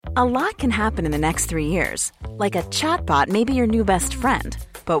A lot can happen in the next 3 years. Like a chatbot may be your new best friend.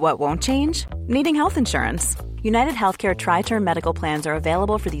 But what won't change? Needing health insurance. United Healthcare Tri-Term Medical Plans are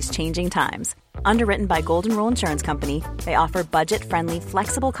available for these changing times. Underwritten by Golden Rule Insurance Company, they offer budget-friendly,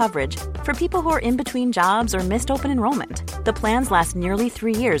 flexible coverage for people who are in between jobs or missed open enrollment. The plans last nearly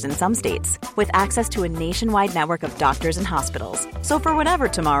 3 years in some states, with access to a nationwide network of doctors and hospitals. So for whatever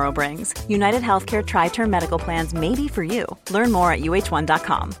tomorrow brings, United Healthcare Tri-Term Medical Plans may be for you. Learn more at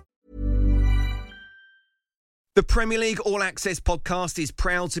uh1.com. The Premier League All Access podcast is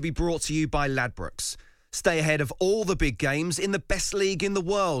proud to be brought to you by Ladbrokes. Stay ahead of all the big games in the best league in the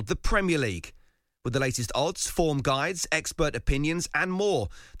world, the Premier League. With the latest odds, form guides, expert opinions and more,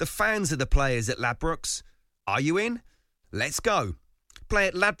 the fans are the players at Ladbrokes. Are you in? Let's go. Play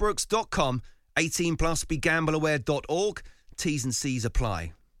at ladbrokes.com, 18 plus, begambleaware.org. T's and C's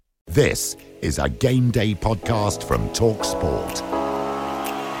apply. This is a Game Day podcast from TalkSport.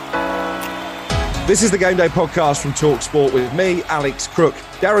 This is the Game Day podcast from TalkSport with me, Alex Crook,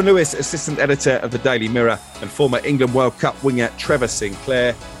 Darren Lewis, assistant editor of the Daily Mirror, and former England World Cup winger Trevor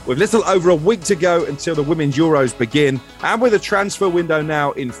Sinclair. With little over a week to go until the Women's Euros begin, and with a transfer window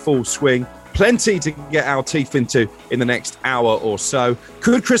now in full swing, plenty to get our teeth into in the next hour or so.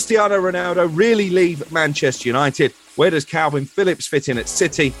 Could Cristiano Ronaldo really leave Manchester United? Where does Calvin Phillips fit in at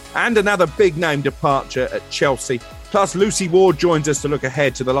City? And another big name departure at Chelsea. Plus, Lucy Ward joins us to look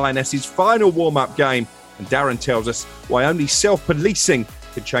ahead to the Lionesses' final warm-up game. And Darren tells us why only self-policing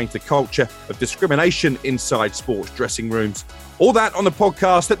can change the culture of discrimination inside sports dressing rooms. All that on the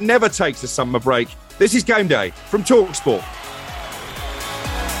podcast that never takes a summer break. This is Game Day from TalkSport.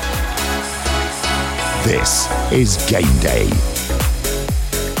 This is Game Day.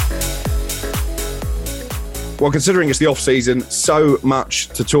 Well, considering it's the off-season, so much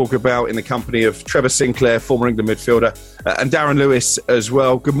to talk about in the company of Trevor Sinclair, former England midfielder, and Darren Lewis as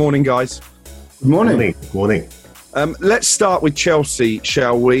well. Good morning, guys. Good morning. Good morning. Let's start with Chelsea,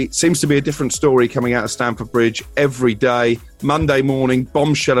 shall we? Seems to be a different story coming out of Stamford Bridge every day. Monday morning,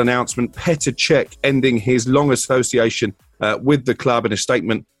 bombshell announcement, Petr Cech ending his long association with the club. In a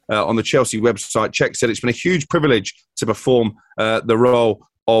statement on the Chelsea website, Cech said it's been a huge privilege to perform the role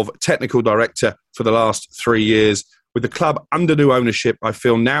of technical director for the last 3 years. With the club under new ownership, I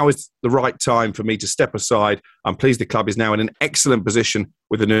feel now is the right time for me to step aside. I'm pleased the club is now in an excellent position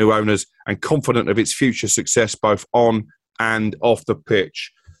with the new owners and confident of its future success both on and off the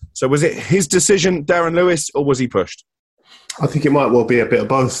pitch. So was it his decision, Darren Lewis, or was he pushed? I think it might well be a bit of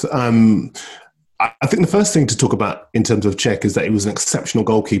both. I think the first thing to talk about in terms of Cech is that he was an exceptional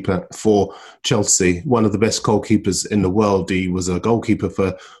goalkeeper for Chelsea, one of the best goalkeepers in the world. He was a goalkeeper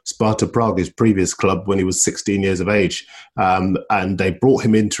for Sparta Prague, his previous club, when he was 16 years of age. And they brought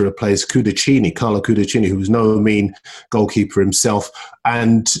him in to replace Carlo Cudicini, who was no mean goalkeeper himself.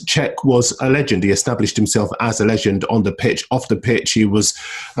 And Cech was a legend. He established himself as a legend on the pitch. Off the pitch, he was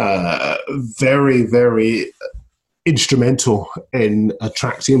very, very instrumental in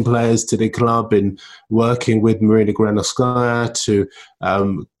attracting players to the club, in working with Marina Granovskaya to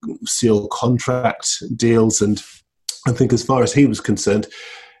seal contract deals. And I think as far as he was concerned,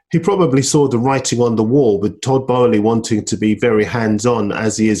 he probably saw the writing on the wall with Todd Boehly wanting to be very hands-on,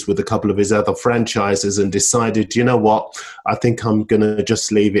 as he is with a couple of his other franchises, and decided, you know what, I think I'm going to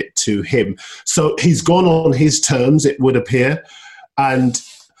just leave it to him. So he's gone on his terms, it would appear. And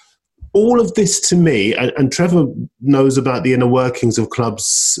all of this to me, and Trevor knows about the inner workings of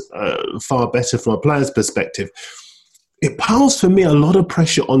clubs far better from a player's perspective, it piles for me a lot of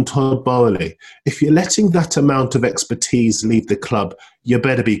pressure on Todd Boehly. If you're letting that amount of expertise leave the club, you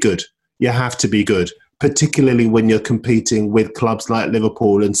better be good. You have to be good, particularly when you're competing with clubs like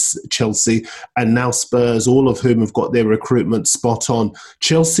Liverpool and Chelsea and now Spurs, all of whom have got their recruitment spot on.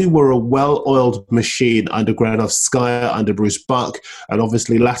 Chelsea were a well-oiled machine under Granovskaya, under Bruce Buck, and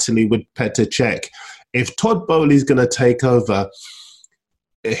obviously latterly with Petr Cech. If Todd Boehly's going to take over,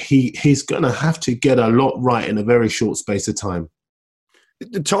 he's going to have to get a lot right in a very short space of time.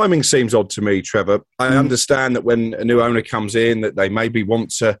 The timing seems odd to me, Trevor. I understand that when a new owner comes in, that they maybe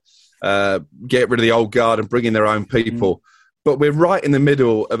want to get rid of the old guard and bring in their own people. But we're right in the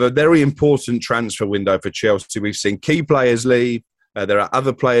middle of a very important transfer window for Chelsea. We've seen key players leave. There are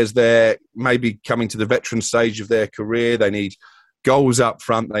other players there maybe coming to the veteran stage of their career. They need goals up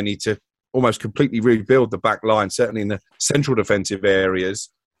front. They need to almost completely rebuild the back line, certainly in the central defensive areas.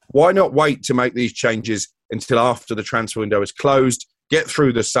 Why not wait to make these changes until after the transfer window is closed, get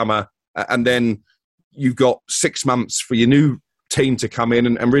through the summer, and then you've got 6 months for your new team to come in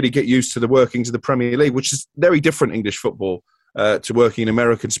and really get used to the workings of the Premier League, which is very different English football to working in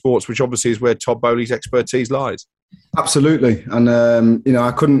American sports, which obviously is where Todd Boehly's expertise lies. Absolutely. And,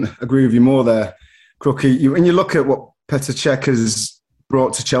 I couldn't agree with you more there, Crookie. When you look at what Petr Cech has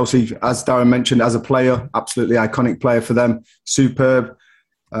brought to Chelsea, as Darren mentioned, as a player, absolutely iconic player for them, superb.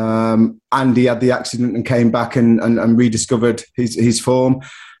 And he had the accident and came back and rediscovered his form.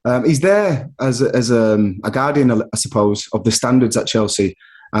 He's there as a guardian, I suppose, of the standards at Chelsea.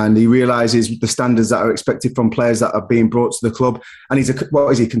 And he realises the standards that are expected from players that are being brought to the club. And he's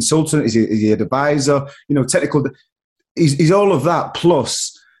a consultant? Is he an advisor? Technical. He's all of that.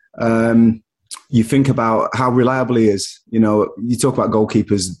 Plus, you think about how reliable he is. You talk about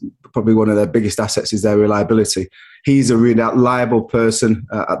goalkeepers, probably one of their biggest assets is their reliability. He's a reliable person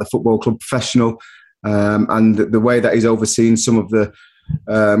at the football club, professional. And the way that he's overseen some of the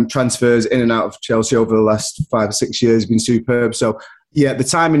transfers in and out of Chelsea over the last 5 or 6 years has been superb. So, yeah, the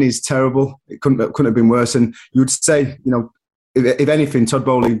timing is terrible. It couldn't have been worse. And you would say, if anything, Todd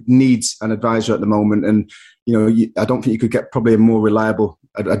Boehly needs an advisor at the moment. And, I don't think you could get probably a more reliable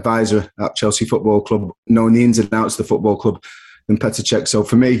advisor at Chelsea Football Club, knowing the ins and outs of the football club, than Petr Cech. So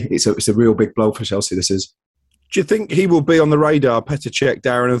for me, it's a real big blow for Chelsea, this is. Do you think he will be on the radar, Petr Cech,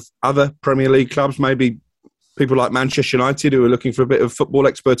 Darren, of other Premier League clubs, maybe people like Manchester United who are looking for a bit of football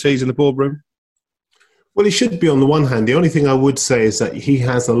expertise in the boardroom? Well, he should be on the one hand. The only thing I would say is that he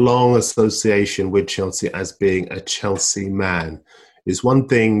has a long association with Chelsea as being a Chelsea man. It's one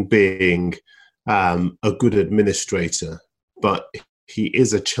thing being a good administrator, but he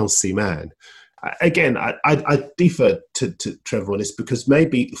is a Chelsea man. Again, I defer to Trevor on this because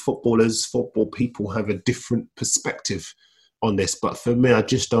maybe football people have a different perspective on this. But for me, I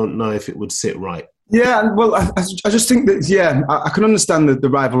just don't know if it would sit right. Yeah, well, I just think that, I can understand the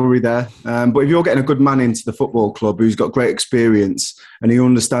rivalry there. But if you're getting a good man into the football club who's got great experience and he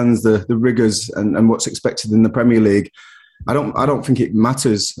understands the rigours and what's expected in the Premier League, I don't think it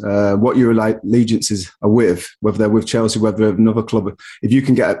matters what your allegiances are with, whether they're with Chelsea, whether they're with another club. If you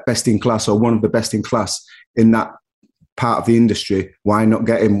can get a best in class or one of the best in class in that part of the industry, why not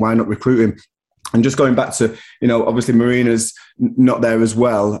get him? Why not recruit him? And just going back to, obviously Marina's not there as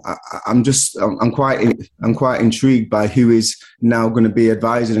well. I'm quite intrigued by who is now going to be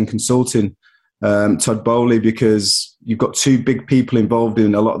advising and consulting Todd Boehly, because you've got two big people involved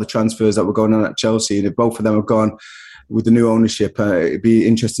in a lot of the transfers that were going on at Chelsea, and if both of them have gone with the new ownership, it'd be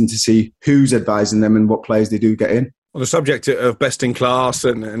interesting to see who's advising them and what players they do get in. On the subject of best in class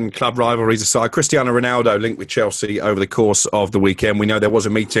and club rivalries aside, Cristiano Ronaldo linked with Chelsea over the course of the weekend. We know there was a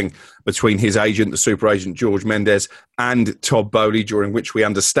meeting between his agent, the super agent George Mendes, and Todd Boehly, during which we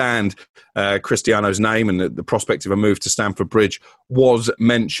understand Cristiano's name and the prospect of a move to Stamford Bridge was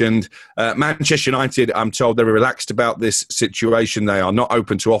mentioned. Manchester United, I'm told, they're relaxed about this situation. They are not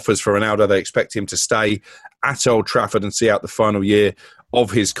open to offers for Ronaldo. They expect him to stay at Old Trafford and see out the final year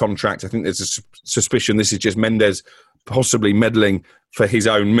of his contract. I think there's a suspicion this is just Mendes possibly meddling for his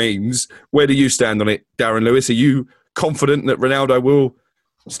own means. Where do you stand on it, Darren Lewis? Are you confident that Ronaldo will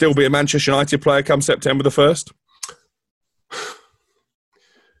still be a Manchester United player come September the 1st?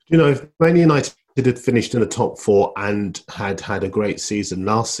 If Man United had finished in the top four and had a great season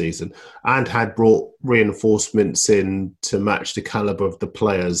last season and had brought reinforcements in to match the calibre of the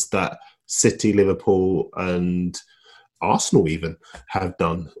players that City, Liverpool and Arsenal even have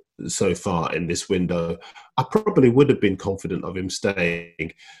done so far in this window, I probably would have been confident of him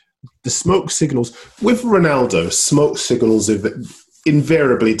staying. The smoke signals with Ronaldo, smoke signals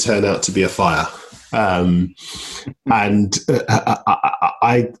invariably turn out to be a fire.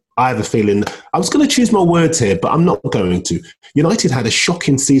 I have a feeling, I was going to choose my words here, but I'm not going to. United had a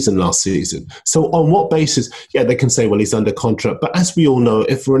shocking season last season. So on what basis? Yeah, they can say, well, he's under contract. But as we all know,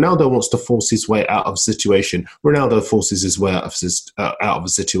 if Ronaldo wants to force his way out of a situation, Ronaldo forces his way out of a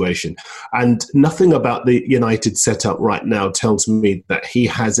situation. And nothing about the United setup right now tells me that he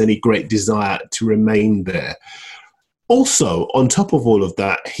has any great desire to remain there. Also, on top of all of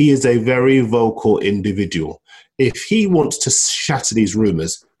that, he is a very vocal individual. If he wants to shatter these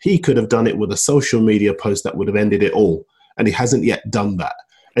rumours, he could have done it with a social media post that would have ended it all. And he hasn't yet done that.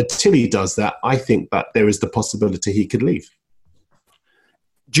 Until he does that, I think that there is the possibility he could leave.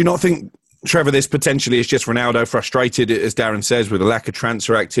 Do you not think, Trevor, this potentially is just Ronaldo frustrated, as Darren says, with a lack of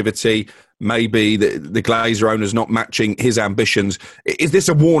transfer activity? Maybe the Glazer owner's not matching his ambitions. Is this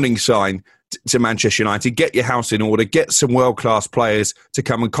a warning sign to Manchester United? Get your house in order, get some world-class players to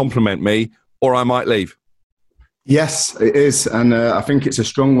come and complement me, or I might leave. Yes, it is. And I think it's a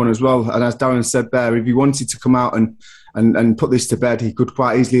strong one as well. And as Darren said there, if he wanted to come out and put this to bed, he could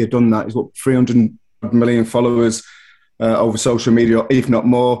quite easily have done that. He's got 300 million followers over social media, if not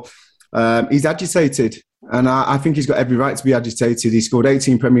more. He's agitated. And I think he's got every right to be agitated. He scored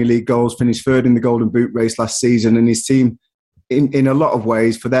 18 Premier League goals, finished third in the Golden Boot race last season, and his team, in a lot of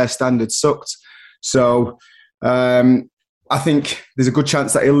ways, for their standards, sucked. So I think there's a good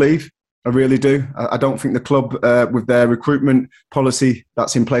chance that he'll leave. I really do. I don't think the club, with their recruitment policy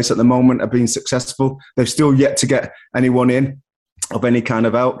that's in place at the moment, are being successful. They've still yet to get anyone in of any kind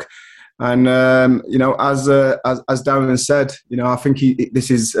of ilk. And, as Darren said, I think this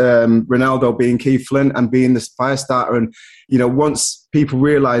is Ronaldo being Keith Flint and being the fire starter. And, once people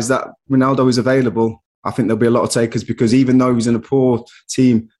realise that Ronaldo is available, I think there'll be a lot of takers, because even though he was in a poor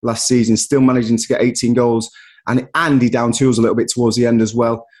team last season, still managing to get 18 goals and he down tools a little bit towards the end as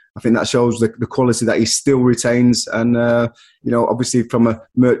well. I think that shows the quality that he still retains. And, obviously from a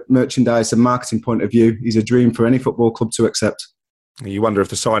merchandise and marketing point of view, he's a dream for any football club to accept. You wonder if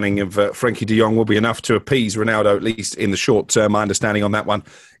the signing of Frenkie de Jong will be enough to appease Ronaldo, at least in the short term. My understanding on that one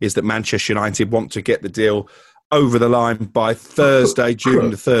is that Manchester United want to get the deal over the line by Thursday, June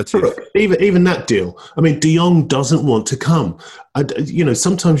the 30th. Even that deal. I mean, de Jong doesn't want to come.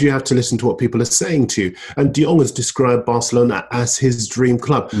 Sometimes you have to listen to what people are saying to you. And de Jong has described Barcelona as his dream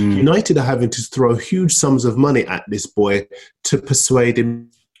club. United are having to throw huge sums of money at this boy to persuade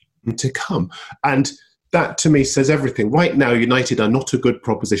him to come. And that, to me, says everything. Right now, United are not a good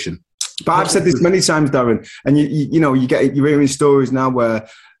proposition. But I've said this many times, Darren, and you're hearing stories now where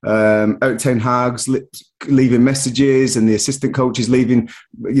Erik ten Hag's leaving messages, and the assistant coach is leaving.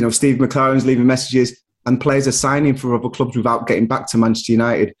 Steve McLaren's leaving messages, and players are signing for other clubs without getting back to Manchester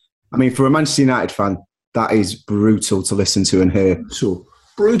United. I mean, for a Manchester United fan, that is brutal to listen to and hear. Sure.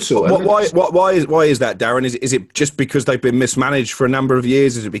 Brutal. Why is that, Darren? Is it just because they've been mismanaged for a number of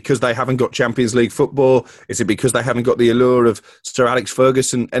years? Is it because they haven't got Champions League football? Is it because they haven't got the allure of Sir Alex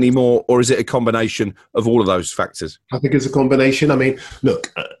Ferguson anymore? Or is it a combination of all of those factors? I think it's a combination. I mean,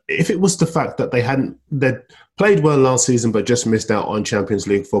 look, if it was the fact that they'd played well last season but just missed out on Champions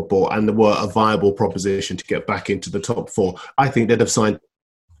League football and they were a viable proposition to get back into the top four, I think they'd have signed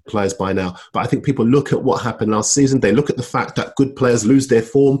players by now. But I think people look at what happened last season. They look at the fact that good players lose their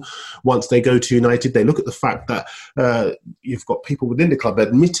form once they go to United. They look at the fact that you've got people within the club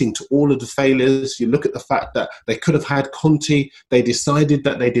admitting to all of the failures. You look at the fact that they could have had Conte. They decided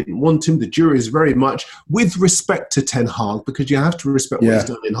that they didn't want him. The jury is very much with respect to Ten Hag, because you have to respect what he's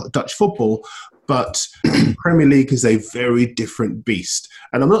done in Dutch football. But the Premier League is a very different beast.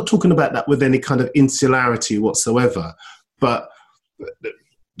 And I'm not talking about that with any kind of insularity whatsoever. But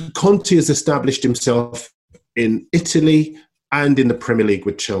Conte has established himself in Italy and in the Premier League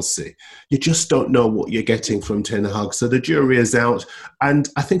with Chelsea. You just don't know what you're getting from Ten Hag. So the jury is out. And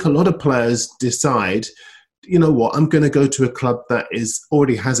I think a lot of players decide, you know what, I'm going to go to a club that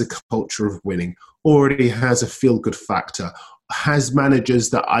already has a culture of winning, already has a feel-good factor, has managers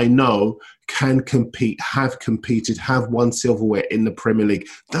that I know can compete, have competed, have won silverware in the Premier League.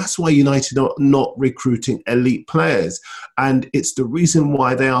 That's why United are not recruiting elite players. And it's the reason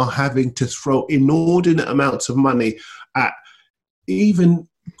why they are having to throw inordinate amounts of money at even...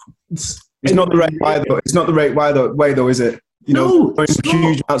 It's not the right way, though. It's not the right way, though, is it?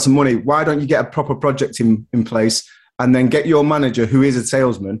 Huge amounts of money. Why don't you get a proper project in place and then get your manager, who is a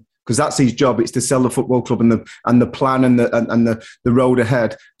salesman, because that's his job. It's to sell the football club and the plan and the road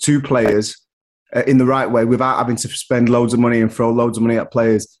ahead to players in the right way, without having to spend loads of money and throw loads of money at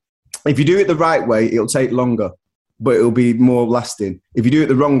players. If you do it the right way, it'll take longer, but it'll be more lasting. If you do it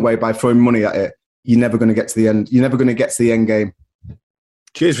the wrong way by throwing money at it, you're never going to get to the end. You're never going to get to the end game.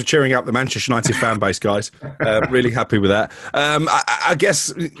 Cheers for cheering up the Manchester United fan base, guys. Really happy with that. I guess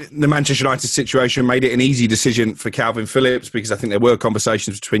the Manchester United situation made it an easy decision for Calvin Phillips, because I think there were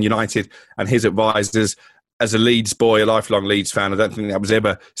conversations between United and his advisors. As a Leeds boy, a lifelong Leeds fan, I don't think that was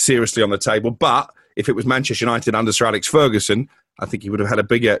ever seriously on the table. But if it was Manchester United under Sir Alex Ferguson, I think he would have had a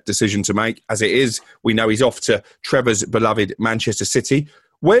bigger decision to make. As it is, we know he's off to Trevor's beloved Manchester City.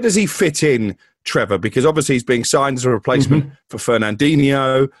 Where does he fit in, Trevor? Because obviously he's being signed as a replacement for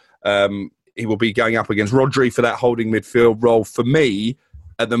Fernandinho. He will be going up against Rodri for that holding midfield role. For me,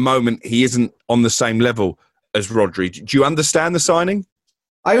 at the moment, he isn't on the same level as Rodri. Do you understand the signing?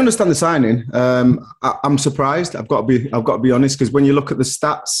 I understand the signing. I'm surprised. I've got to be honest, because when you look at the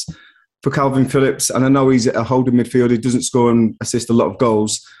stats for Calvin Phillips, and I know he's a holding midfielder, he doesn't score and assist a lot of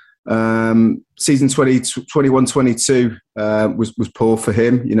goals. Season 21-22 was poor for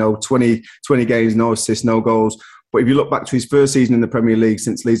him. 20 games, no assists, no goals. But if you look back to his first season in the Premier League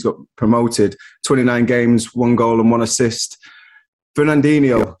since Leeds got promoted, 29 games, 1 goal and 1 assist.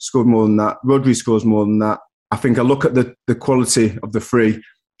 Fernandinho scored more than that. Rodri scores more than that. I think I look at the quality of the three,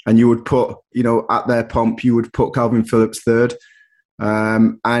 and you would put, at their pomp, you would put Calvin Phillips third.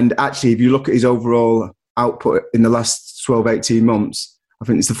 And actually, if you look at his overall output in the last 12, 18 months, I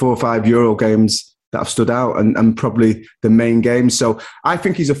think it's the 4 or 5 Euro games that have stood out and probably the main games. So I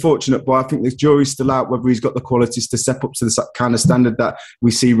think he's a fortunate boy. I think the jury's still out whether he's got the qualities to step up to the kind of standard that we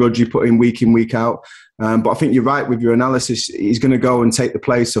see Rodri put in, week out. But I think you're right with your analysis. He's going to go and take the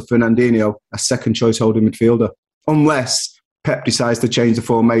place of Fernandinho, a second choice holding midfielder, unless Pep decides to change the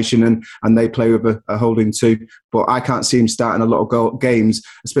formation and they play with a holding two. But I can't see him starting a lot of games,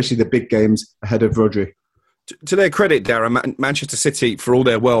 especially the big games, ahead of Rodri. To their credit, Darren, Manchester City, for all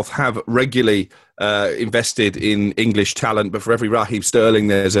their wealth, have regularly invested in English talent. But for every Raheem Sterling,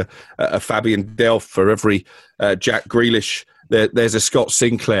 there's a Fabian Delph. For every Jack Grealish, there's a Scott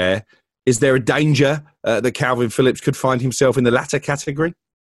Sinclair. Is there a danger that Calvin Phillips could find himself in the latter category?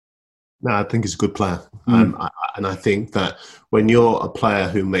 No, I think he's a good player. And I think that when you're a player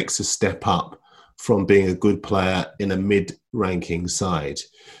who makes a step up from being a good player in a mid-ranking side,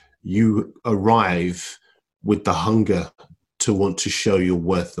 you arrive with the hunger to want to show you're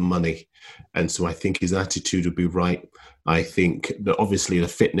worth the money. And so I think his attitude would be right. I think that obviously the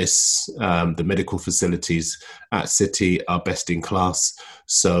fitness, the medical facilities at City are best in class.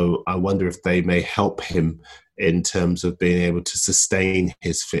 So I wonder if they may help him in terms of being able to sustain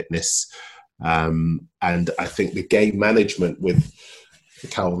his fitness. And I think the game management with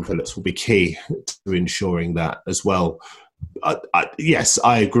Calvin Phillips will be key to ensuring that as well. Yes,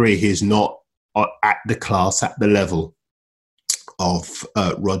 I agree. He's not at the class, at the level of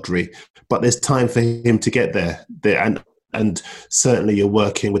Rodri, but there's time for him to get there. And certainly you're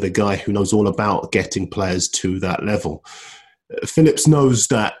working with a guy who knows all about getting players to that level. Phillips knows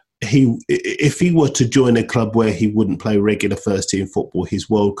that if he were to join a club where he wouldn't play regular first team football, his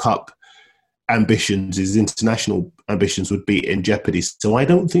World Cup ambitions, his international ambitions would be in jeopardy. So I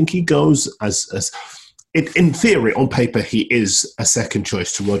don't think he goes as in theory, on paper, he is a second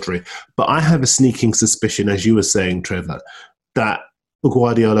choice to Rodri. But I have a sneaking suspicion, as you were saying, Trevor, that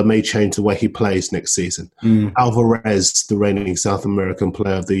Guardiola may change the way he plays next season. Alvarez, the reigning South American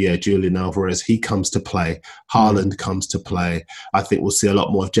Player of the Year, Julian Alvarez, he comes to play. Haaland comes to play. I think we'll see a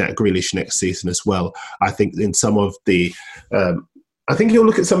lot more of Jack Grealish next season as well. I think in some of the... I think you'll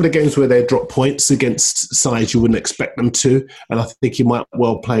look at some of the games where they drop points against sides you wouldn't expect them to. And I think he might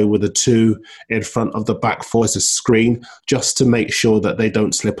well play with a 2 in front of the back 4 as a screen, just to make sure that they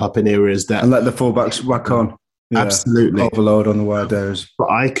don't slip up in areas that... And let the fullbacks whack on. Yeah, absolutely. Overload on the wide areas. But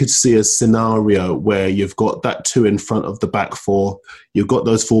I could see a scenario where you've got that 2 in front of the back 4. You've got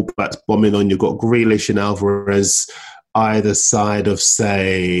those fullbacks bombing on. You've got Grealish and Alvarez either side of,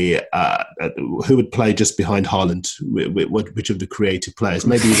 say, who would play just behind Haaland? Which of the creative players?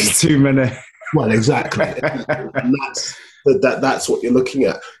 Maybe even too many. Well, exactly. And that's what you're looking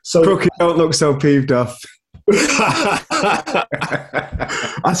at. So, Brookie, don't look so peeved off. What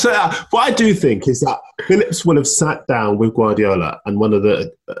I do think is that Phillips will have sat down with Guardiola, and one of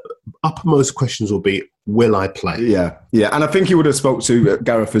the uppermost questions will be, will I play? Yeah. And I think he would have spoke to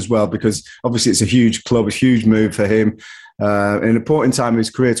Gareth as well, because obviously it's a huge club, a huge move for him. In an important time in his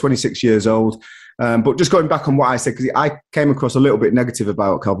career, 26 years old. But just going back on what I said, because I came across a little bit negative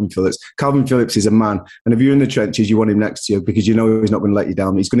about Calvin Phillips. Calvin Phillips is a man, and if you're in the trenches, you want him next to you because you know he's not going to let you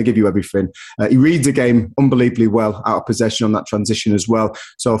down. He's going to give you everything. He reads the game unbelievably well out of possession on that transition as well.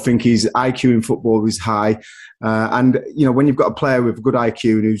 So I think his IQ in football is high. And, you know, when you've got a player with good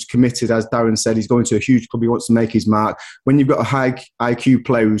IQ and who's committed, as Darren said, he's going to a huge club, he wants to make his mark. When you've got a high IQ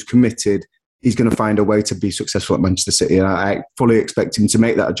player who's committed, he's going to find a way to be successful at Manchester City. And I fully expect him to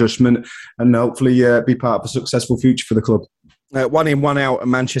make that adjustment and hopefully be part of a successful future for the club. 1 in, 1 out at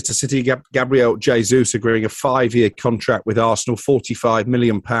Manchester City. Gabriel Jesus agreeing a 5-year contract with Arsenal, £45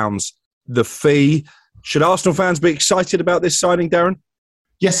 million. The fee. Should Arsenal fans be excited about this signing, Darren?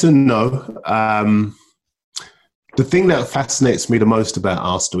 Yes and no. The thing that fascinates me the most about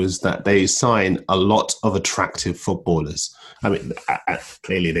Arsenal is that they sign a lot of attractive footballers. I mean,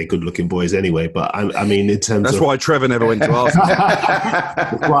 clearly they're good-looking boys anyway, but I mean, in terms That's of... why Trevor never went to Arsenal.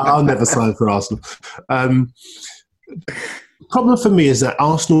 Well, I'll never sign for Arsenal. Problem for me is that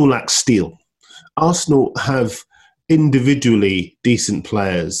Arsenal lack steel. Arsenal have individually decent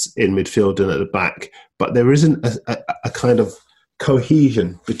players in midfield and at the back, but there isn't a kind of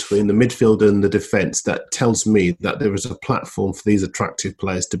cohesion between the midfield and the defence that tells me that there is a platform for these attractive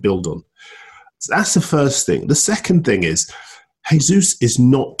players to build on. So that's the first thing. The second thing is Jesus is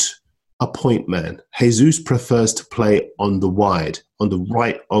not a point man. Jesus prefers to play on the wide, on the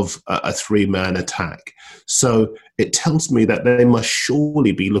right of a three-man attack. So it tells me that they must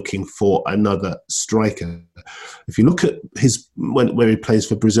surely be looking for another striker. If you look at where he plays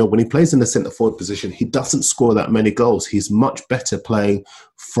for Brazil, when he plays in the centre-forward position, he doesn't score that many goals. He's much better playing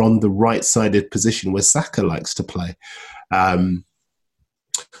from the right-sided position where Saka likes to play.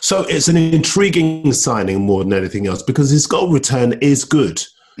 So it's an intriguing signing more than anything else because his goal return is good.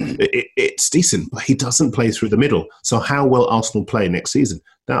 It's decent, but he doesn't play through the middle. So how will Arsenal play next season?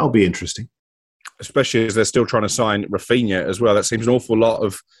 That'll be interesting. Especially as they're still trying to sign Rafinha as well. That seems an awful lot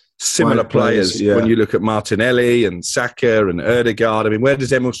of similar players when you look at Martinelli and Saka and Ødegaard. I mean, where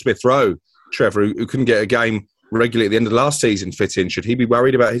does Emil Smith-Rowe, Trevor, who couldn't get a game regularly at the end of last season, fit in? Should he be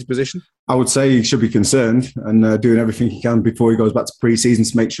worried about his position? I would say he should be concerned and doing everything he can before he goes back to pre-season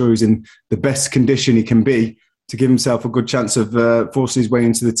to make sure he's in the best condition he can be to give himself a good chance of forcing his way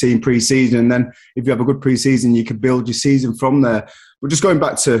into the team pre-season. And then if you have a good pre-season, you can build your season from there. But just going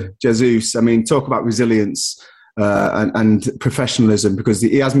back to Jesus, I mean, talk about resilience and professionalism, because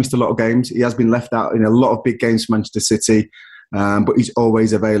he has missed a lot of games. He has been left out in a lot of big games for Manchester City, but he's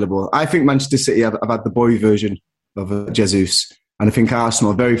always available. I think Manchester City have had the boy version of Jesus. And I think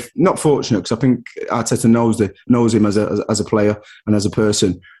Arsenal are very not fortunate because I think Arteta knows him as a player and as a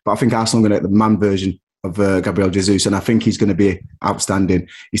person. But I think Arsenal are going to get the man version of Gabriel Jesus, and I think he's going to be outstanding.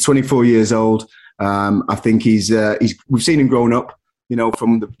 He's 24 years old. I think he's we've seen him growing up, you know,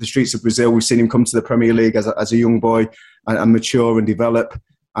 from the streets of Brazil. We've seen him come to the Premier League as a young boy and mature and develop.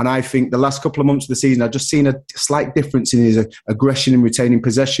 And I think the last couple of months of the season, I've just seen a slight difference in his aggression in retaining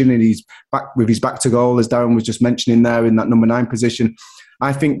possession, and he's back with his back to goal, as Darren was just mentioning there, in that number 9 position.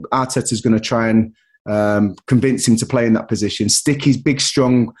 I think Arteta's going to try and convince him to play in that position, stick his big,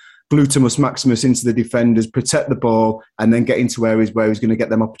 strong gluteus maximus into the defenders, protect the ball, and then get into where he's going to get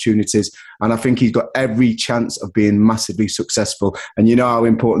them opportunities. And I think he's got every chance of being massively successful. And you know how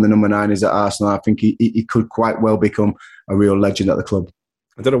important the number 9 is at Arsenal. I think he could quite well become a real legend at the club.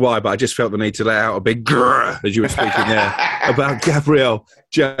 I don't know why, but I just felt the need to let out a big grrr as you were speaking there about Gabriel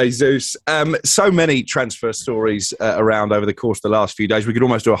Jesus. So many transfer stories around over the course of the last few days. We could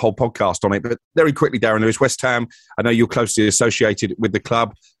almost do a whole podcast on it. But very quickly, Darren Lewis, West Ham, I know you're closely associated with the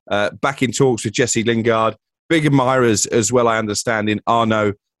club. Back in talks with Jesse Lingard. Big admirers as well, I understand, in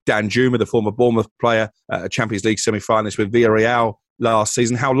Arnaud Danjuma, the former Bournemouth player, a Champions League semi-finalist with Villarreal last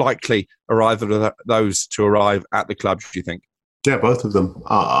season. How likely are either of those to arrive at the club, do you think? Yeah, both of them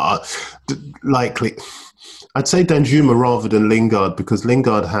are likely. I'd say Danjuma rather than Lingard, because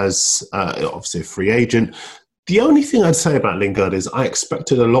Lingard has obviously a free agent. The only thing I'd say about Lingard is I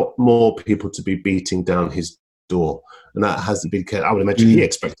expected a lot more people to be beating down his door, and that hasn't been. I would imagine he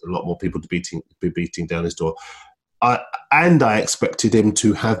expected a lot more people to be beating down his door. And I expected him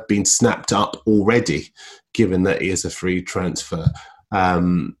to have been snapped up already, given that he is a free transfer.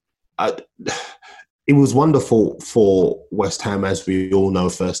 It was wonderful for West Ham, as we all know,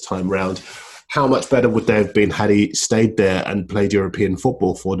 first time round. How much better would they have been had he stayed there and played European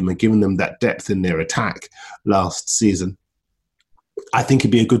football for them and given them that depth in their attack last season? I think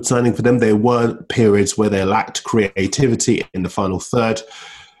it'd be a good signing for them. There were periods where they lacked creativity in the final third.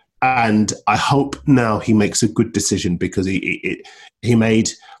 And I hope now he makes a good decision, because he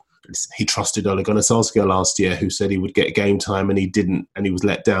trusted Ole Gunnar Solskjaer last year, who said he would get game time, and he didn't, and he was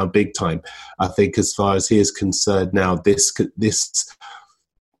let down big time. I think as far as he is concerned now, this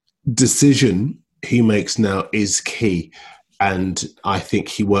decision he makes now is key. And I think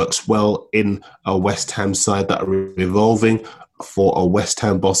he works well in a West Ham side that are evolving, for a West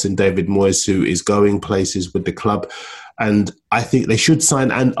Ham boss in David Moyes, who is going places with the club. And I think they should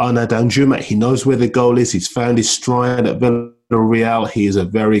sign Arnaud Danjuma. He knows where the goal is. He's found his stride at Villarreal. He is a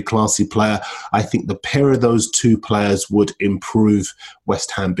very classy player. I think the pair of those two players would improve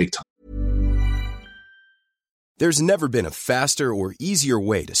West Ham big time. There's never been a faster or easier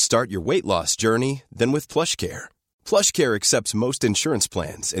way to start your weight loss journey than with PlushCare. PlushCare accepts most insurance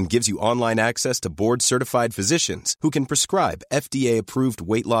plans and gives you online access to board-certified physicians who can prescribe FDA-approved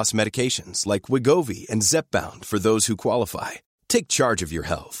weight loss medications like Wegovy and Zepbound for those who qualify. Take charge of your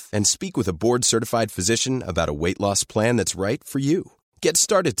health and speak with a board-certified physician about a weight loss plan that's right for you. Get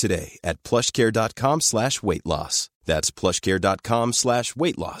started today at plushcare.com/weightloss. That's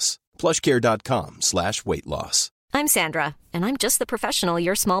plushcare.com/weightloss. plushcare.com/weightloss. I'm Sandra, and I'm just the professional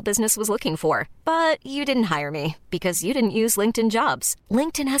your small business was looking for. But you didn't hire me because you didn't use LinkedIn Jobs.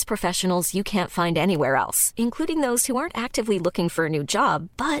 LinkedIn has professionals you can't find anywhere else, including those who aren't actively looking for a new job,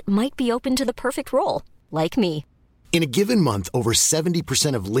 but might be open to the perfect role, like me. In a given month, over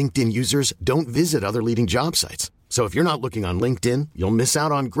 70% of LinkedIn users don't visit other leading job sites. So if you're not looking on LinkedIn, you'll miss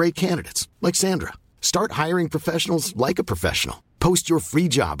out on great candidates like Sandra. Start hiring professionals like a professional. Post your free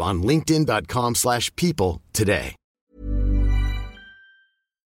job on linkedin.com/people today.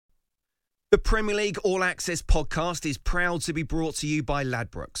 The Premier League All Access podcast is proud to be brought to you by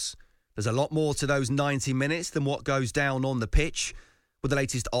Ladbrokes. There's a lot more to those 90 minutes than what goes down on the pitch. With the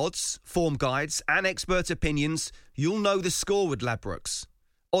latest odds, form guides and expert opinions, you'll know the score with Ladbrokes.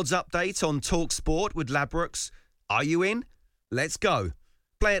 Odds update on Talk Sport with Ladbrokes. Are you in? Let's go.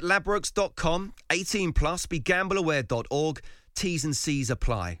 Play at ladbrokes.com, 18 plus, begambleaware.org. T's and C's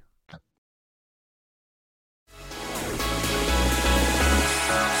apply.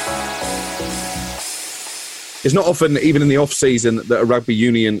 It's not often, even in the off-season, that a rugby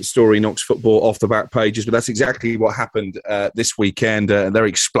union story knocks football off the back pages, but that's exactly what happened this weekend. A very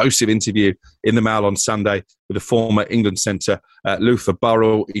explosive interview in the Mail on Sunday with the former England centre, Luther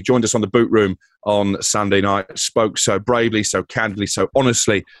Burrell. He joined us on the boot room on Sunday night, spoke so bravely, so candidly, so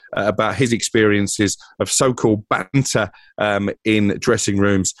honestly about his experiences of so-called banter in dressing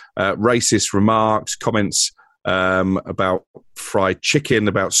rooms, racist remarks, comments about fried chicken,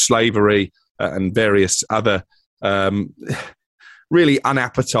 about slavery, and various other really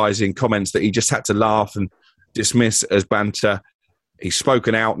unappetizing comments that he just had to laugh and dismiss as banter. He's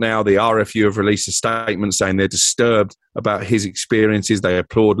spoken out now. The RFU have released a statement saying they're disturbed about his experiences. They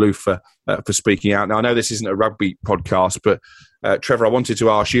applaud Luther for speaking out. Now, I know this isn't a rugby podcast, but Trevor, I wanted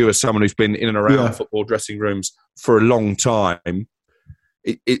to ask you, as someone who's been in and around football dressing rooms for a long time,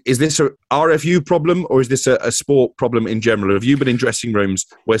 is this a RFU problem or is this a sport problem in general? Have you been in dressing rooms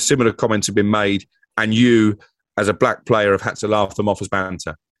where similar comments have been made and you, as a black player, have had to laugh them off as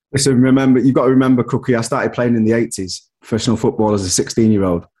banter? Listen, you've got to remember, Cookie, I started playing in the 80s, professional football as a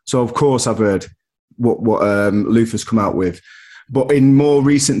 16-year-old. So, of course, I've heard what Luther's come out with. But in more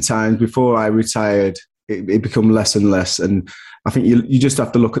recent times, before I retired, it became less and less. And I think you just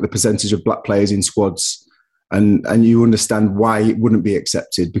have to look at the percentage of black players in squads and you understand why it wouldn't be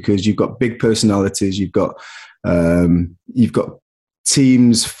accepted, because you've got big personalities, you've got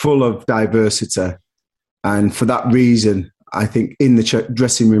teams full of diversity. And for that reason, I think in the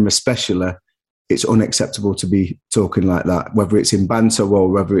dressing room especially, it's unacceptable to be talking like that, whether it's in banter or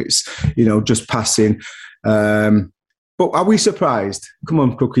whether it's, just passing. But are we surprised? Come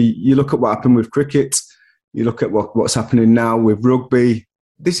on, Cookie, you look at what happened with cricket, you look at what's happening now with rugby.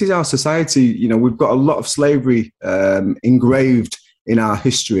 This is our society. We've got a lot of slavery engraved in our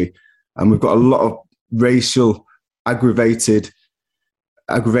history, and we've got a lot of racial aggravation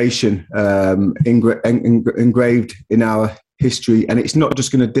engraved in our history, and it's not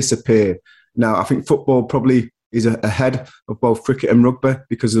just going to disappear. Now, I think football probably is ahead of both cricket and rugby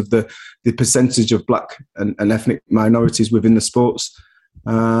because of the percentage of black and ethnic minorities within the sports.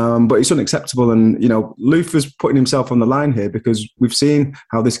 But it's unacceptable, and Luther's putting himself on the line here because we've seen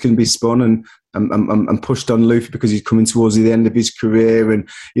how this can be spun and pushed on Luther because he's coming towards the end of his career, and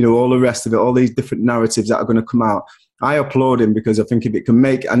all the rest of it, all these different narratives that are going to come out. I applaud him because I think if it can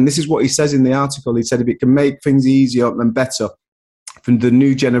make, and this is what he says in the article, he said if it can make things easier and better for the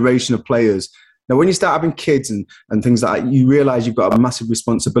new generation of players. Now, when you start having kids and things like that, you realise you've got a massive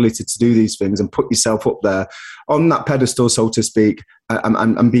responsibility to do these things and put yourself up there on that pedestal, so to speak,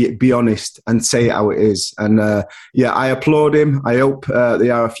 and be honest and say it how it is. And I applaud him. I hope the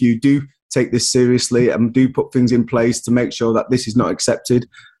RFU do take this seriously and do put things in place to make sure that this is not accepted.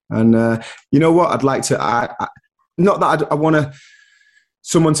 And you know what? I'd like to, not that I want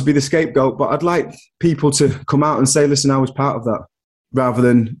someone to be the scapegoat, but I'd like people to come out and say, listen, I was part of that. Rather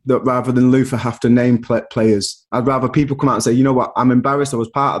than Luther have to name players. I'd rather people come out and say, you know what, I'm embarrassed, I was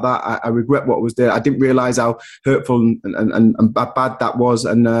part of that, I regret what was there, I didn't realise how hurtful and bad that was,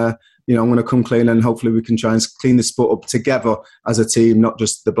 and I'm going to come clean, and hopefully we can try and clean the sport up together as a team, not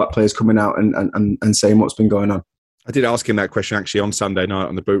just the black players coming out and saying what's been going on. I did ask him that question actually on Sunday night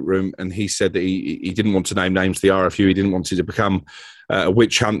on the boot room, and he said that he didn't want to name names to the RFU. He didn't want it to become a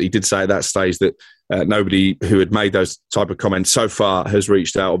witch hunt. He did say at that stage that nobody who had made those type of comments so far has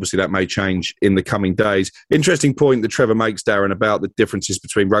reached out. Obviously, that may change in the coming days. Interesting point that Trevor makes, Darren, about the differences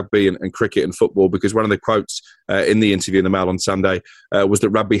between rugby and cricket and football, because one of the quotes in the interview in the Mail on Sunday was that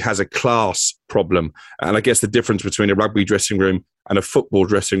rugby has a class problem. And I guess the difference between a rugby dressing room and a football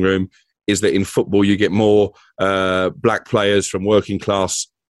dressing room is that in football you get more black players from working class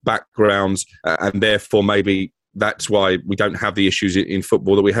backgrounds, and therefore maybe that's why we don't have the issues in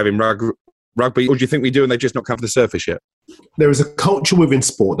football that we have in rugby. Or do you think we do and they've just not come to the surface yet? There is a culture within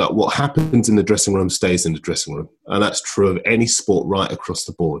sport that what happens in the dressing room stays in the dressing room. And that's true of any sport right across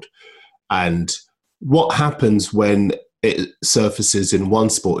the board. And what happens when it surfaces in one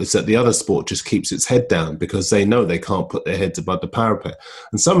sport is that the other sport just keeps its head down because they know they can't put their heads above the parapet.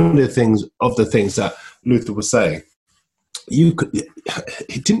 And some of the things that Luther was saying,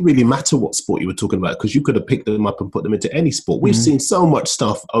 it didn't really matter what sport you were talking about because you could have picked them up and put them into any sport. We've seen so much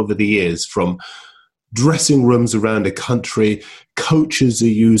stuff over the years, from dressing rooms around the country, coaches who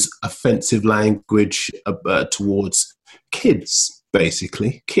use offensive language towards kids,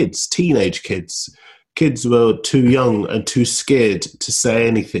 basically, teenage kids who are too young and too scared to say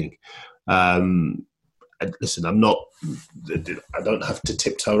anything. Listen, I don't have to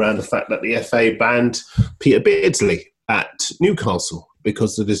tiptoe around the fact that the FA banned Peter Beardsley at Newcastle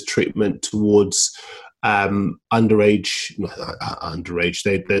because of his treatment towards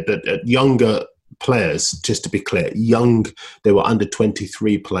younger players. Just to be clear, they were under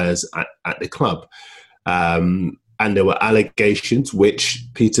 23 players at the club. And there were allegations, which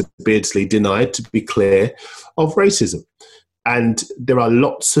Peter Beardsley denied, to be clear, of racism. And there are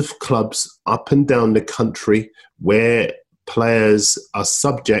lots of clubs up and down the country where players are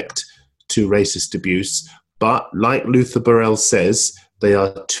subject to racist abuse. But like Luther Burrell says, they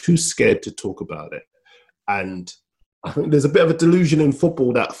are too scared to talk about it. And I think there's a bit of a delusion in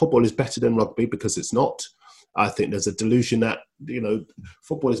football that football is better than rugby, because it's not. I think there's a delusion that,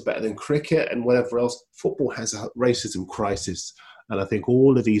 football is better than cricket and whatever else. Football has a racism crisis. And I think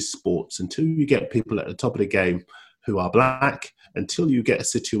all of these sports, until you get people at the top of the game who are black, until you get a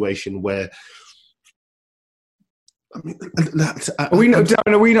situation where... Are we not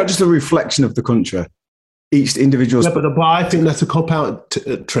just a reflection of the country? Each individual... Yeah, but I think that's a cop-out,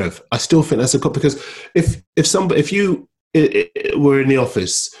 Trev. I still think that's a cop, because if you were in the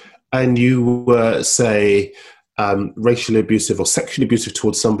office and you were, say, racially abusive or sexually abusive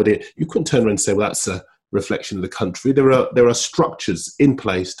towards somebody, you couldn't turn around and say, well, that's a reflection of the country. There are structures in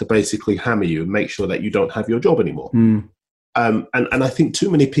place to basically hammer you and make sure that you don't have your job anymore. And I think too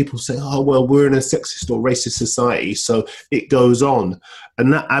many people say, oh, well, we're in a sexist or racist society, so it goes on.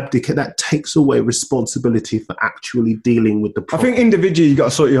 And that takes away responsibility for actually dealing with the problem. I think individually you've got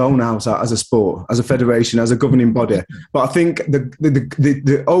to sort your own house out as a sport, as a federation, as a governing body. But I think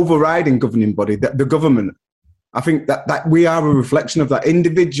the overriding governing body, the government, I think that we are a reflection of that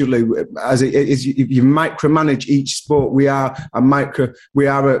individually. As it is, you micromanage each sport. We are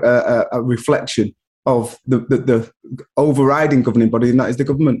a reflection of the overriding governing body, and that is the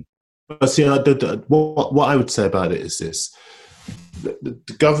government. But see, what I would say about it is this: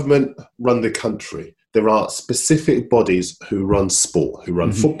 the government run the country. There are specific bodies who run sport, who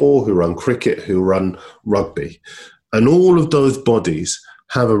run football, who run cricket, who run rugby, and all of those bodies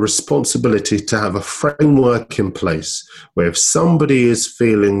have a responsibility to have a framework in place where if somebody is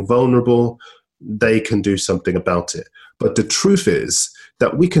feeling vulnerable, they can do something about it. But the truth is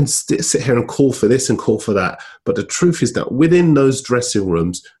that we can sit here and call for this and call for that. But the truth is that within those dressing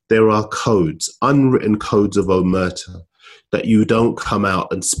rooms, there are codes, unwritten codes of omerta, that you don't come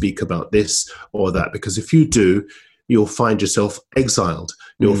out and speak about this or that. Because if you do, you'll find yourself exiled.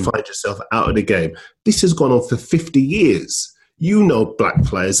 You'll find yourself out of the game. This has gone on for 50 years. You know black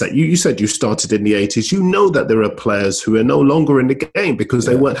players that you said you started in the 80s. You know that there are players who are no longer in the game because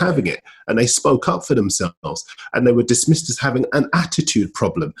they weren't having it, and they spoke up for themselves, and they were dismissed as having an attitude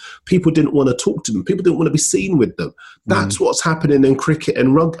problem. People didn't want to talk to them. People didn't want to be seen with them. That's what's happening in cricket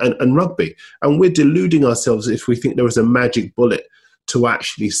and rugby. And we're deluding ourselves if we think there is a magic bullet to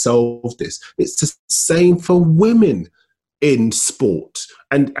actually solve this. It's the same for women in sport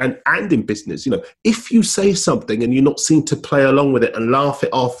and in business. If you say something and you're not seen to play along with it and laugh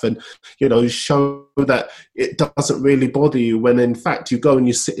it off and, show that it doesn't really bother you, when in fact you go and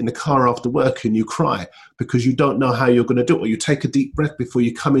you sit in the car after work and you cry because you don't know how you're going to do it, or you take a deep breath before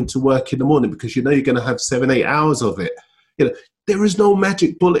you come into work in the morning because you know you're going to have 7-8 hours of it. There is no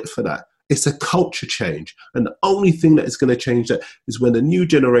magic bullet for that. It's a culture change. And the only thing that is going to change that is when the new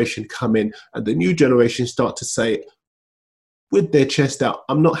generation come in and the new generation start to say, with their chest out,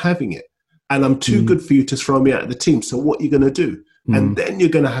 I'm not having it. And I'm too good for you to throw me out of the team. So what are you going to do? And then you're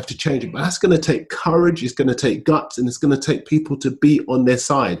going to have to change it. But that's going to take courage, it's going to take guts, and it's going to take people to be on their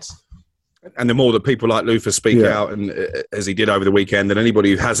sides. And the more that people like Luther speak out, and as he did over the weekend, and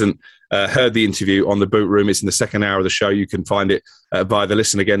anybody who hasn't heard the interview on the Boot Room, it's in the second hour of the show. You can find it via the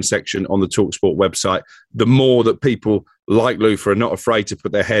Listen Again section on the TalkSport website. The more that people like Luther are not afraid to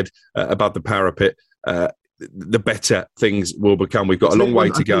put their head above the parapet, the better things will become. We've got a long way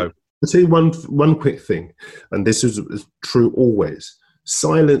to go. I'll tell you one quick thing, and this is true always.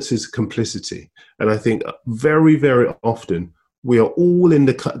 Silence is complicity. And I think very, very often we are all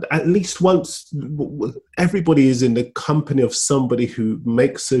at least once, everybody is in the company of somebody who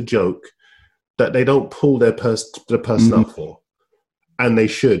makes a joke that they don't pull the person up for. And they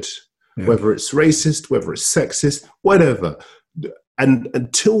should, whether it's racist, whether it's sexist, whatever. And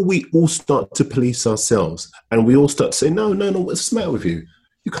until we all start to police ourselves and we all start to say, no, what's the matter with you?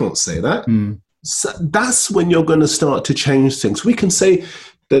 You can't say that. So that's when you're going to start to change things. We can say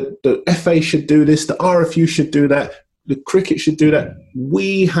that the FA should do this, the RFU should do that, the cricket should do that.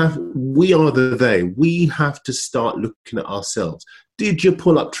 We are the they. We have to start looking at ourselves. Did you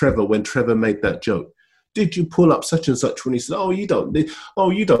pull up Trevor when Trevor made that joke? Did you pull up such and such when he said, you don't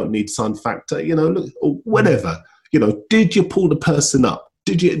need Sun Factor, look, or whatever. Did you pull the person up?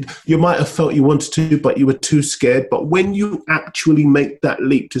 You might have felt you wanted to, but you were too scared. But when you actually make that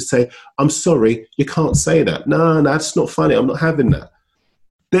leap to say, I'm sorry, you can't say that. No, that's not funny. I'm not having that.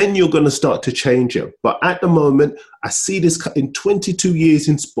 Then you're going to start to change it. But at the moment, I see this in 22 years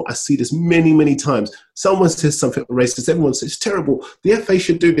in sport. I see this many, many times. Someone says something racist. Everyone says it's terrible. The FA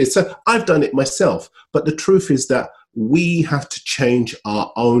should do this. So I've done it myself. But the truth is that we have to change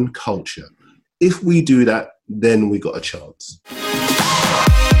our own culture. If we do that, then we got a chance. The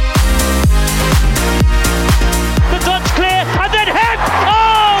Dutch clear and then Hemp!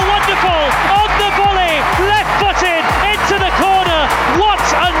 Oh, wonderful! On the volley, left-footed into the corner. What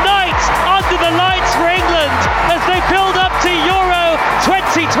a night under the lights for England as they build up to Euro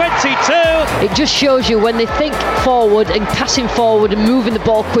 2022. It just shows you when they think forward and passing forward and moving the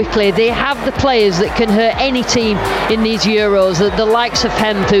ball quickly, they have the players that can hurt any team in these Euros. The likes of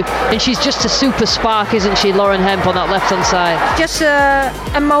Hemp, and she's just a super spark, isn't she, Lauren Hemp, on that left-hand side? Just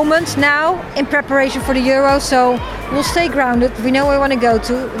a moment now in preparation for the Euro, so we'll stay grounded. We know where we want to go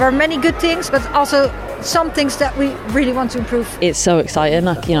to. There are many good things, but also some things that we really want to improve. It's so exciting.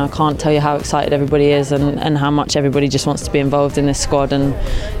 I can't tell you how excited everybody is and how much everybody just wants to be involved in this squad and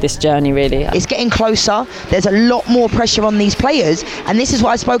this journey, really. It's getting closer. There's a lot more pressure on these players, and this is what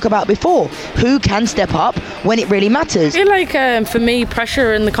I spoke about before. Who can step up when it really matters? I feel like for me,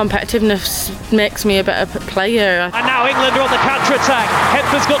 pressure and the competitiveness makes me a better player. And now England are on the counter-attack. Hemp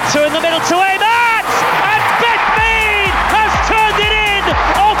has got two in the middle to aim at! And Beth Mead has turned it in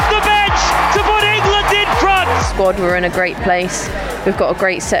off the bench to put England in front. Squad, we're in a great place. We've got a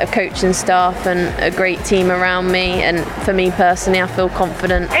great set of coaching staff and a great team around me, and for me personally, I feel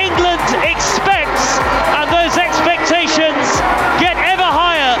confident. England expects, and those expectations get ever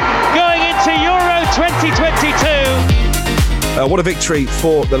higher going into Euro 2022. What a victory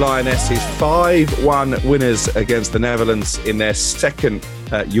for the Lionesses. 5-1 winners against the Netherlands in their second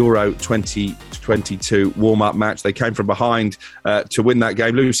Euro 2022 warm-up match. They came from behind to win that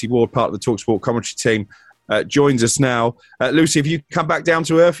game. Lucy Ward, part of the TalkSport commentary team, joins us now. Lucy, have you come back down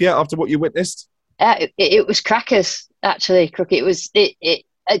to earth yet after what you witnessed? It was crackers, actually, Crook. It was a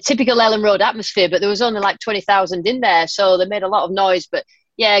typical Ellen Road atmosphere, but there was only like 20,000 in there, so they made a lot of noise. But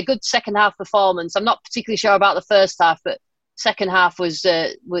yeah, good second half performance. I'm not particularly sure about the first half, but second half was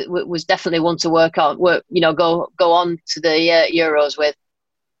definitely one to work on. Go on to the Euros with.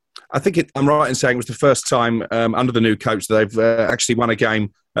 I think I'm right in saying it was the first time under the new coach that they've actually won a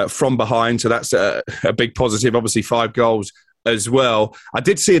game from behind. So that's a big positive. Obviously, 5 goals as well. I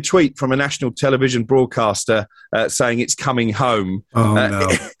did see a tweet from a national television broadcaster saying it's coming home. Oh, no.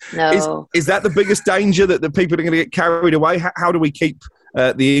 No. Is that the biggest danger, that the people are going to get carried away? How do we keep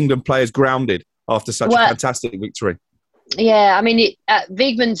the England players grounded after such a fantastic victory? Yeah, I mean,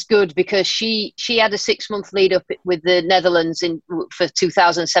 Wiegman's good because she had a 6-month lead up with the Netherlands for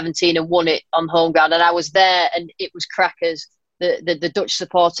 2017 and won it on home ground. And I was there, and it was crackers. The Dutch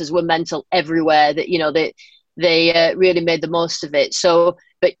supporters were mental everywhere. That they really made the most of it. So,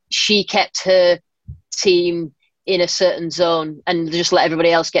 but she kept her team in a certain zone and just let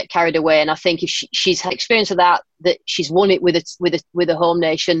everybody else get carried away. And I think if she's had experience of that she's won it with a home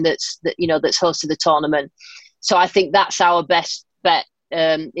nation that's hosted the tournament. So I think that's our best bet,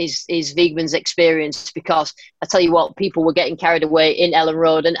 is Wiegman's experience, because I tell you what, people were getting carried away in Ellen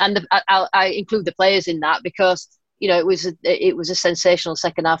Road, and I include the players in that because it was a sensational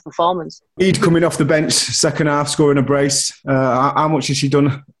second half performance. Mead coming off the bench, second half, scoring a brace. How much has she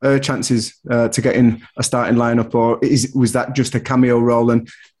done her chances to get in a starting lineup, or was that just a cameo role and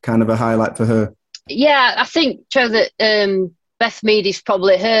kind of a highlight for her? Yeah, I think, Trevor, that Beth Mead is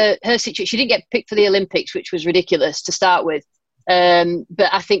probably her situation. She didn't get picked for the Olympics, which was ridiculous to start with.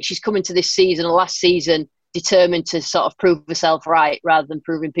 But I think she's coming to this season, or last season, determined to sort of prove herself right rather than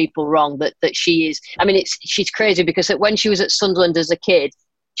proving people wrong. That she is. I mean, she's crazy because when she was at Sunderland as a kid,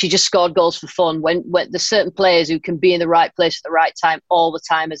 she just scored goals for fun. When there's certain players who can be in the right place at the right time all the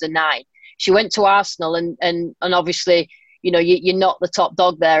time as a 9. She went to Arsenal and obviously, you're not the top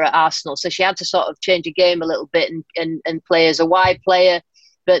dog there at Arsenal. So she had to sort of change the game a little bit and play as a wide player.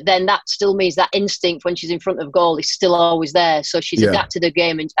 But then that still means that instinct when she's in front of goal is still always there. So she's adapted her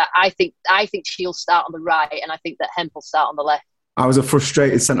game, and I think she'll start on the right, and I think that Hemp will start on the left. I was a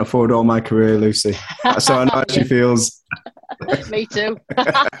frustrated centre forward all my career, Lucy. So I know how she feels. Me too.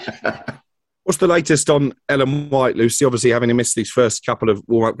 What's the latest on Ellen White, Lucy? Obviously, having missed these first couple of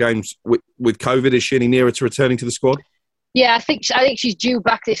warm-up games with COVID, is she any nearer to returning to the squad? Yeah, I think she's due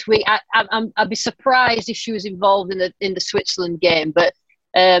back this week. I'd be surprised if she was involved in the Switzerland game, but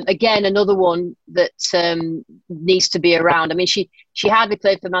again, another one that needs to be around. I mean, she hardly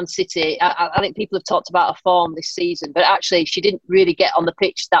played for Man City. I think people have talked about her form this season, but actually she didn't really get on the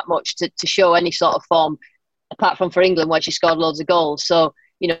pitch that much to show any sort of form, apart from for England where she scored loads of goals. So,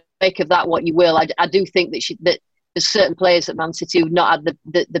 make of that what you will. I do think that there's certain players at Man City who've not had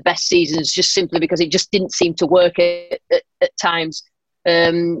the best seasons, just simply because it just didn't seem to work at times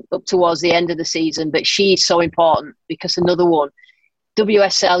up towards the end of the season. But she's so important because another one,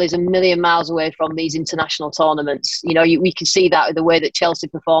 WSL is a million miles away from these international tournaments. We can see that with the way that Chelsea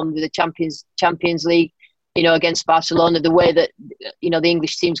performed with the Champions League, against Barcelona, the way that, the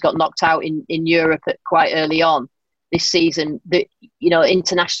English teams got knocked out in Europe quite early on this season. The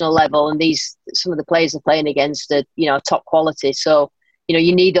international level, and some of the players they're playing against are, top quality. So,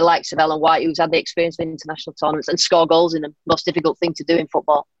 you need the likes of Ellen White, who's had the experience of international tournaments and score goals in the most difficult thing to do in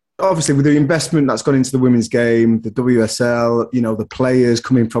football. Obviously, with the investment that's gone into the women's game, the WSL, the players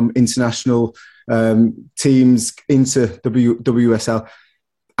coming from international teams into WSL,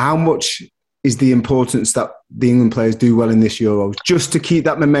 how much is the importance that the England players do well in this Euros, just to keep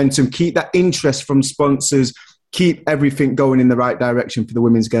that momentum, keep that interest from sponsors, keep everything going in the right direction for the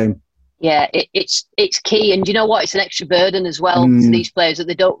women's game? Yeah, it's key. And you know what? It's an extra burden as well to these players that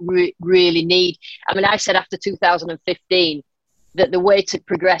they don't really need. I mean, I said after 2015 that the way to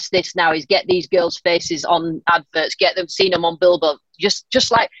progress this now is get these girls' faces on adverts, get them, seen them on billboard,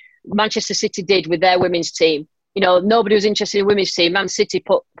 just like Manchester City did with their women's team. Nobody was interested in women's team. Man City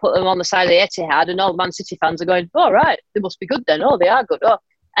put them on the side of the Etihad, and all Man City fans are going, "Oh, right, they must be good then. Oh, they are good." Oh,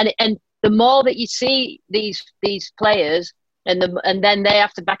 and the more that you see these players, and then they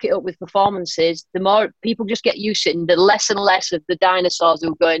have to back it up with performances, the more people just get used to it, and the less and less of the dinosaurs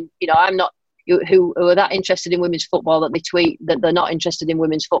who are going, I'm not, who are that interested in women's football that they tweet that they're not interested in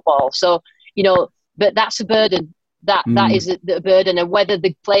women's football. So, but that's a burden. That is a burden, and whether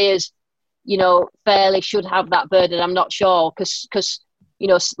the players, fairly should have that burden, I'm not sure, because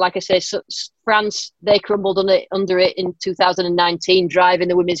like I say, France, they crumbled under it in 2019, driving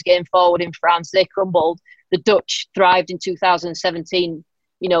the women's game forward in France. They crumbled. The Dutch thrived in 2017.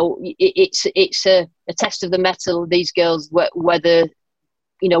 It's a test of the mettle of these girls, whether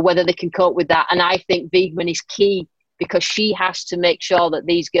they can cope with that. And I think Wiegman is key, because she has to make sure that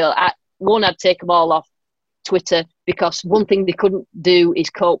these girls, I'd take them all off Twitter, because one thing they couldn't do is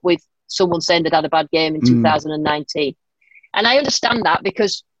cope with someone saying they'd had a bad game in 2019. And I understand that,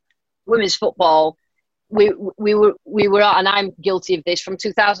 because women's football, we were, and I'm guilty of this, from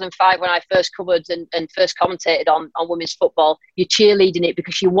 2005 when I first covered and first commentated on women's football. You're cheerleading it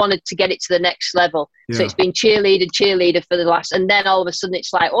because you wanted to get it to the next level. Yeah. So it's been cheerleader for the last, and then all of a sudden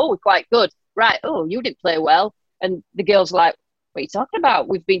it's like, oh, we're quite good. Right, oh, you didn't play well. And the girls are like, what are you talking about?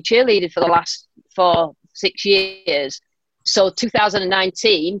 We've been cheerleading for the last 4-6 years. So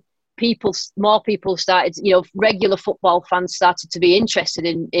 2019, more people started, regular football fans started to be interested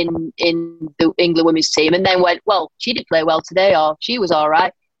in the England women's team, and then went, well, she didn't play well today, or she was all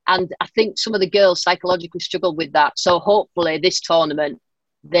right. And I think some of the girls psychologically struggled with that. So hopefully this tournament,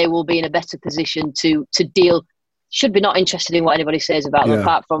 they will be in a better position to deal. Should be not interested in what anybody says about them,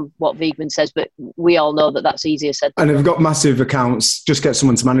 apart from what Wiegman says, but we all know that that's easier said than done. And they've got massive accounts. Just get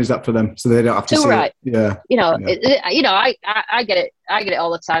someone to manage that for them, so they don't have to see it. Yeah. I get it. I get it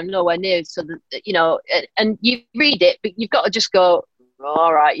all the time. Nowhere near. So that, and you read it, but you've got to just go,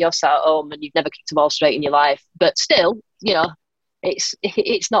 all right, you're sat at home and you've never kicked a ball straight in your life. But still, it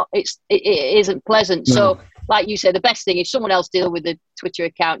isn't pleasant. No. So, like you say, the best thing, if someone else deal with the Twitter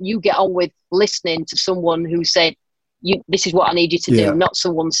account, you get on with listening to someone who said, this is what I need you to do, not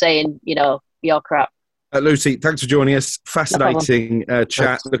someone saying, you're crap. Lucy, thanks for joining us. Fascinating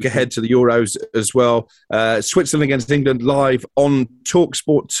chat. Look ahead to the Euros as well. Switzerland against England live on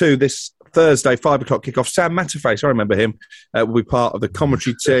TalkSport 2 this Thursday, 5 o'clock kickoff. Sam Matterface, I remember him, will be part of the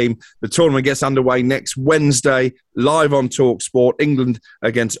commentary team. The tournament gets underway next Wednesday, live on TalkSport. England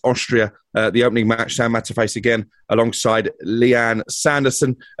against Austria, the opening match. Sam Matterface again alongside Leanne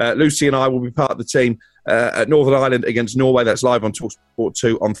Sanderson. Lucy and I will be part of the team at Northern Ireland against Norway. That's live on TalkSport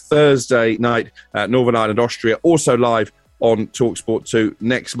 2 on Thursday night. Northern Ireland, Austria, also live on TalkSport 2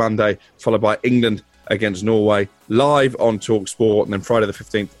 next Monday, followed by England against Norway, live on TalkSport. And then Friday the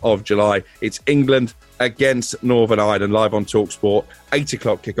 15th of July, it's England against Northern Ireland, live on TalkSport. 8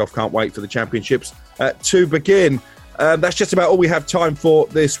 o'clock kickoff. Can't wait for the championships to begin. That's just about all we have time for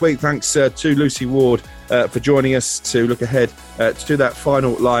this week. Thanks to Lucy Ward for joining us to look ahead to that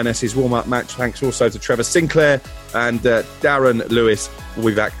final Lionesses warm-up match. Thanks also to Trevor Sinclair and Darren Lewis. We'll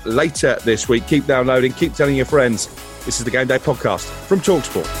be back later this week. Keep downloading, keep telling your friends. This is the Game Day Podcast from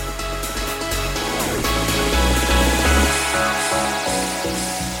TalkSport.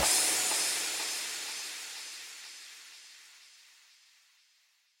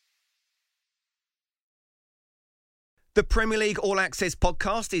 The Premier League All Access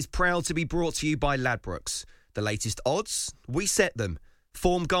podcast is proud to be brought to you by Ladbrokes. The latest odds, we set them.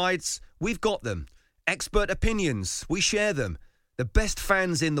 Form guides, we've got them. Expert opinions, we share them. The best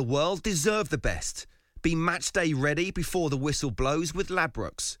fans in the world deserve the best. Be match day ready before the whistle blows with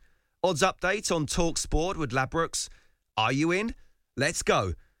Ladbrokes. Odds update on TalkSport with Ladbrokes. Are you in? Let's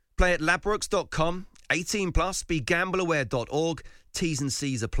go. Play at ladbrokes.com. 18+, begambleaware.org. T's and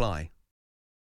C's apply.